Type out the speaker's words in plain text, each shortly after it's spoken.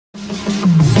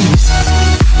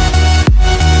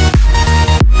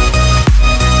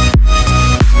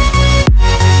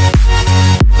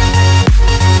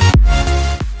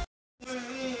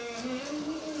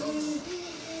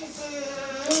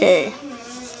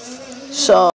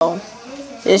So,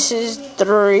 this is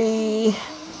 3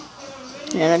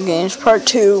 Nano Games Part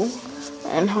 2.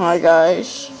 And hi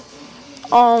guys.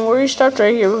 We stopped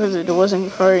right here because it wasn't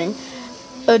recording.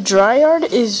 A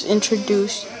Dryad is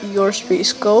introduced your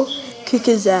space. Go kick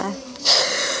his ass.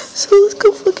 So let's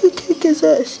go fucking kick his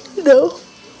ass, you know?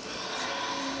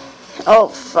 Oh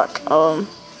fuck.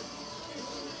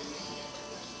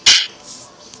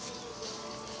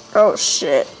 Oh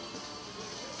shit.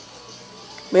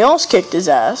 We almost kicked his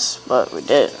ass, but we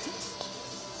did.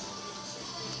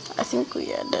 I think we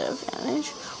had the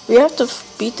advantage. We have to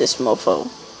beat this mofo.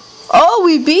 Oh,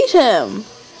 we beat him!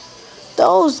 That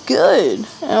was good.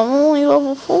 And I'm only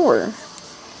level 4.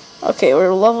 Okay,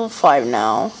 we're level 5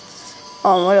 now.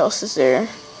 What else is there?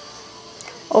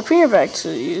 Open your back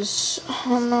to use.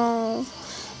 Oh no.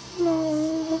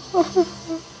 No.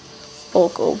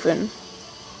 Bulk open.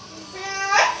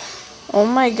 Oh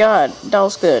my god, that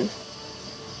was good.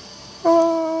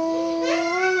 Oh.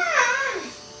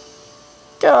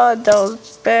 God, that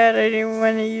was bad. I didn't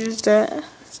want to use that.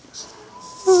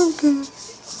 Okay.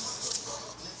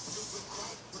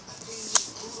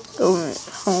 Go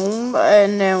home,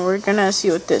 and then we're gonna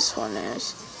see what this one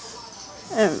is.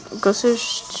 And go to the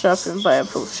shop and buy a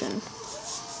potion.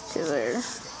 Okay, there.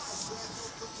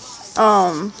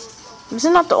 This is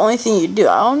not the only thing you do.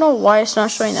 I don't know why it's not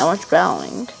showing that much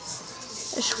battling.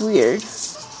 It's weird.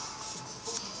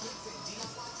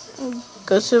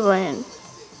 Go to buy.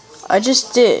 I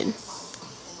just did.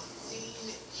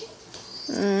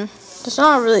 It's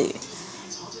not really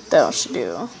that much to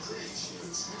do.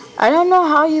 I don't know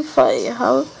how you fight.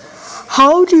 How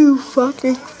do you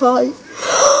fucking fight?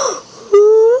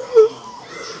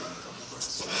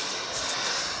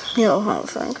 Yo, huh,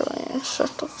 Franklin,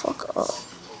 shut the fuck up.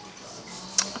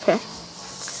 Okay.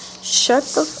 Shut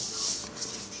the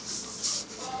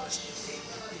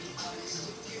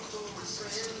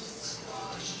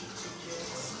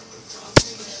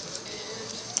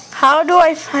How do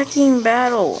I fucking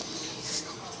battle?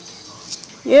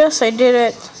 Yes, I did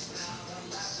it.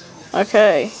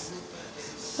 Okay.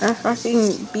 I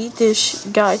fucking beat this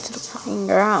guy to the fucking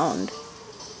ground.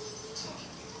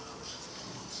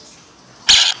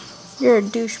 You're a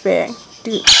douchebag.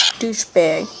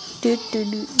 Douchebag.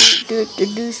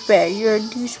 Douchebag. You're a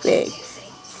douchebag.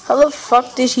 How the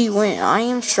fuck did he win? I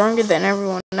am stronger than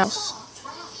everyone else.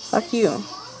 Fuck you.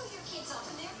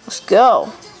 Let's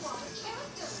go.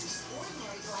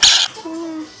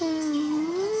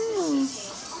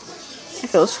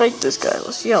 Okay, let's fight this guy.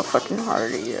 Let's see how fucking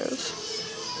hard he is.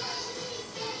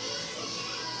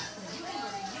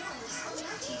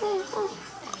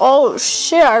 Oh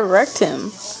shit, I wrecked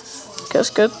him. Let's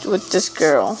go with this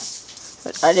girl.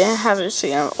 But I didn't have to see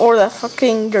him. Or that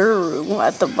fucking guru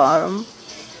at the bottom.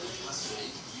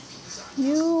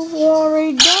 You are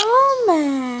a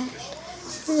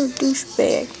dumbass. You're a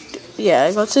douchebag. Yeah,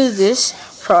 I go to this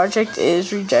project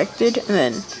is rejected, and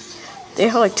then they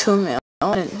have like 2 million.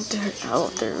 And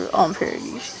they're on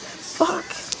parodies. Fuck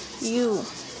you.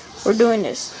 We're doing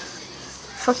this.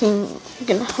 Fucking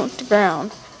gonna hunt the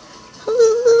ground.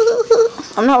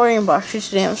 I'm not wearing boxers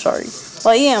today, I'm sorry.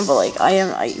 Well, I am, but like, I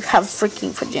have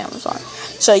freaking pajamas on.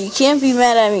 So you can't be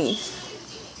mad at me.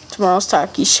 Tomorrow's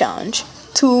Takis challenge.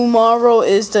 Tomorrow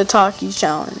is the Takis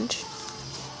challenge.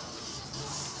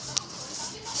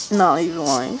 Not even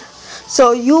lying.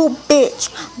 So you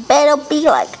bitch better be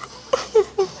like.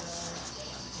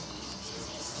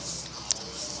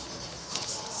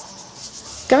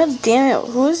 God damn it,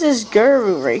 who is this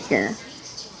guru right here?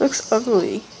 Looks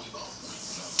ugly.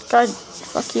 God,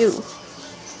 fuck you.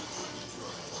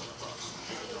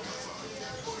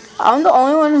 I'm the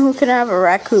only one who can have a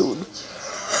raccoon.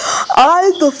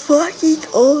 I'm the fucking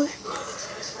only.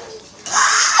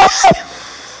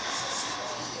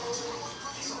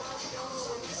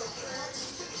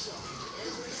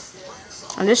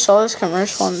 I just saw this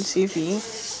commercial on TV.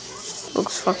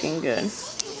 Looks fucking good.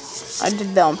 I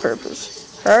did that on purpose.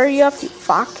 Hurry up, you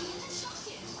fuck.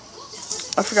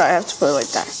 I forgot I have to put it like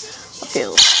that. Okay,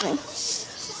 let's see.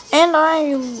 And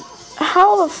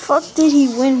how the fuck did he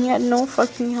win? He had no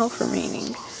fucking health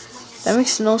remaining. That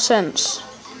makes no sense.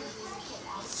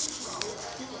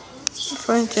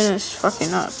 Franklin is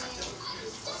fucking up.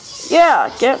 Yeah,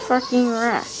 get fucking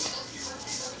wrecked.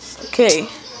 Okay.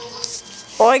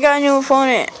 Oh, I got a new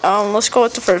opponent. Let's go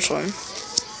with the first one.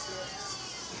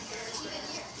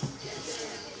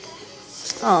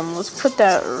 Let's put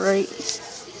that right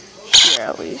here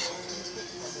at least.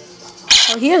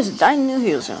 Oh, I knew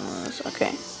he was gonna lose.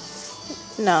 Okay.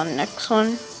 Now, next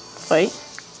one. Fight.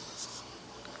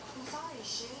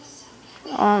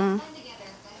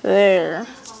 There.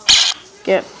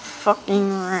 Get fucking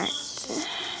wrecked.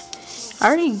 I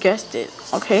already guessed it.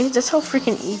 Okay, that's how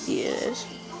freaking easy it is.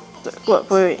 Look,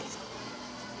 wait.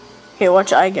 Okay,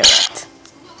 watch I get wrecked.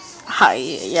 Hi,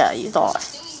 yeah, you thought.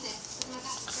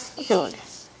 Okay, look.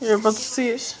 You're about to see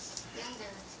this.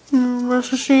 You're about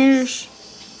to see this.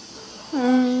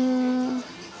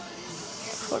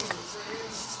 Fuck.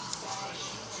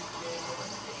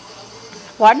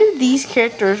 Why do these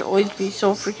characters always be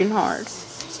so freaking hard?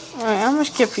 Alright, I'm gonna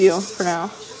skip you for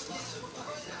now.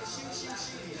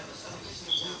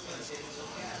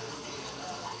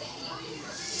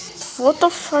 What the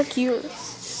fuck you?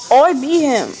 Oh, I beat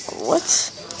him.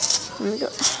 What? Let me go.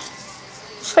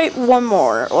 Let's fight one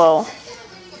more. Well,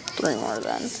 3 more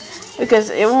then. Because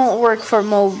it won't work for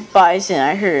Mo Bison,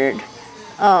 I heard.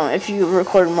 If you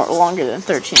record longer than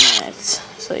 13 minutes.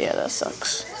 So yeah, that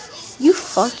sucks. You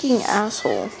fucking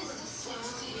asshole.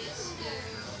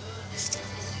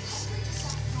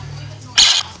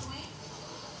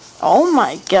 Oh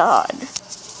my god.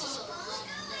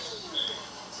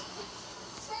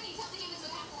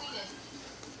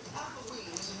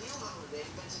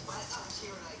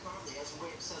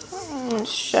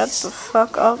 Shut the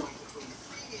fuck up.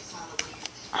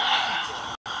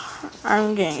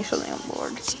 I'm getting so damn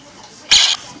bored.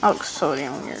 That looks so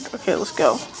damn weird. Okay, let's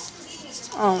go.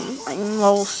 I'm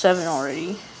level 7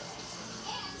 already.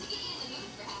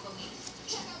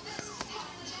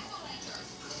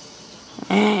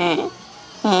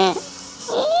 What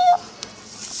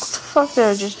the fuck did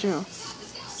I just do?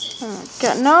 Oh my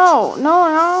god,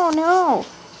 no!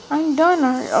 I'm done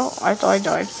already. Oh, I thought I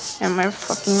died. And my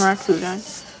fucking raccoon died.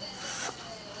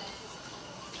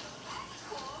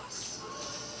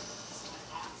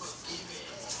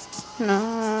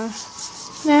 No.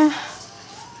 No.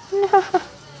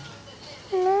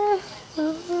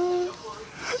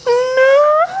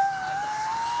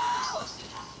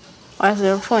 Why is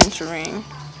there a points ring?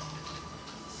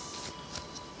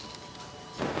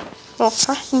 Oh,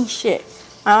 fucking shit.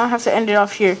 I don't have to end it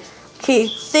off here. Okay,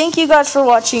 thank you guys for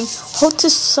watching. Hope to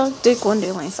suck dick one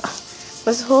day, Lisa.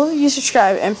 But hope you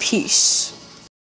subscribe and peace.